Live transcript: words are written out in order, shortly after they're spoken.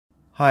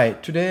Hi,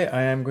 today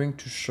I am going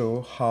to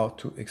show how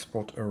to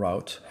export a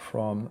route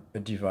from a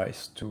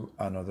device to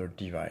another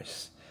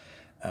device.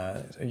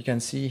 So you can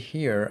see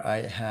here I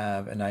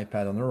have an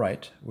iPad on the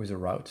right with a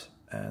route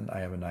and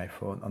I have an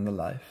iPhone on the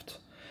left,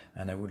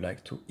 and I would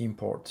like to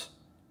import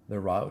the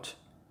route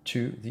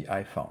to the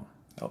iPhone.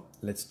 Oh,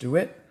 let's do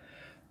it.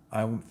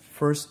 I will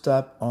first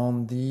tap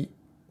on the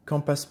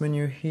compass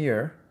menu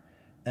here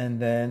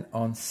and then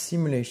on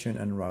simulation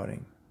and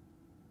routing.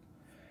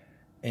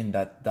 In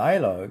that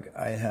dialog,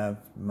 I have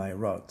my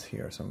route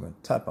here, so I'm going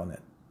to tap on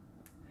it.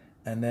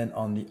 And then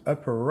on the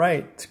upper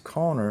right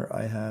corner,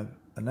 I have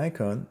an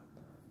icon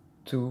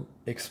to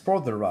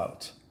export the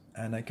route.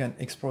 And I can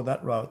export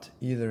that route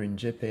either in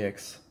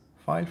JPEG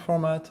file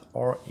format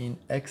or in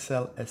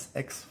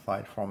XLSX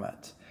file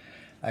format.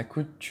 I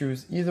could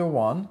choose either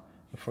one.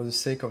 For the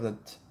sake of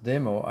that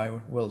demo,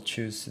 I will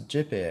choose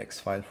JPEG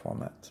file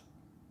format.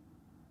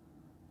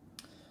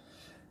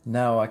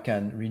 Now I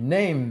can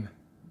rename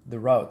the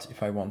route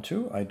if I want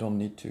to. I don't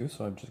need to,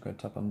 so I'm just going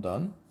to tap on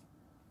done.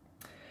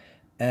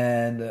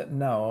 And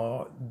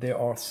now there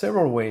are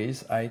several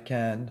ways I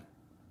can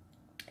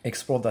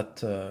export that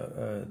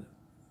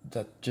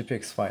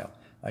JPEG file.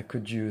 I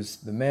could use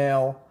the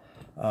mail,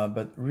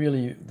 but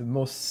really the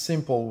most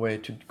simple way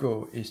to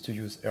go is to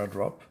use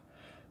AirDrop.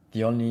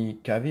 The only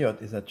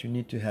caveat is that you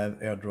need to have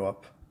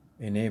AirDrop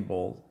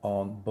enabled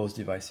on both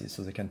devices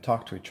so they can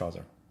talk to each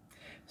other.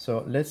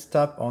 So let's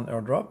tap on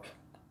AirDrop.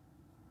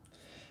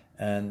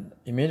 And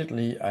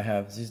immediately I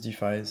have this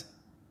device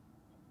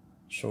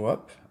show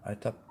up. I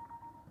tap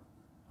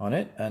on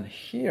it, and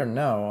here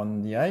now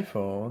on the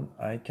iPhone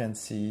I can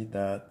see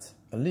that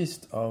a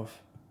list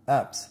of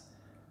apps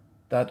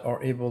that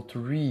are able to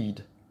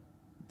read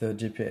the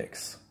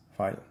JPEG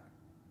file.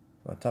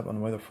 So I tap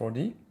on Weather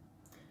 4D,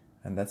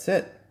 and that's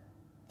it.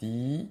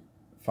 The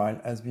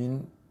file has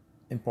been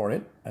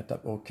imported. I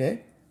tap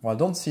OK. Well, I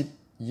don't see it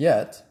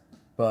yet,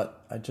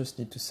 but I just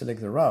need to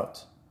select the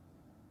route.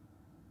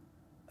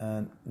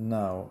 And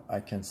now I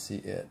can see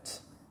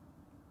it.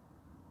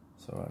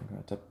 So I'm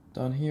going to tap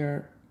down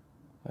here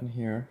and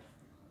here.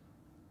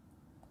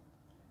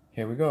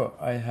 Here we go.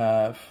 I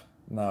have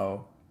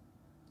now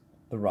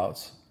the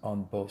routes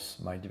on both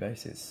my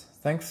devices.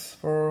 Thanks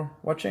for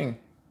watching.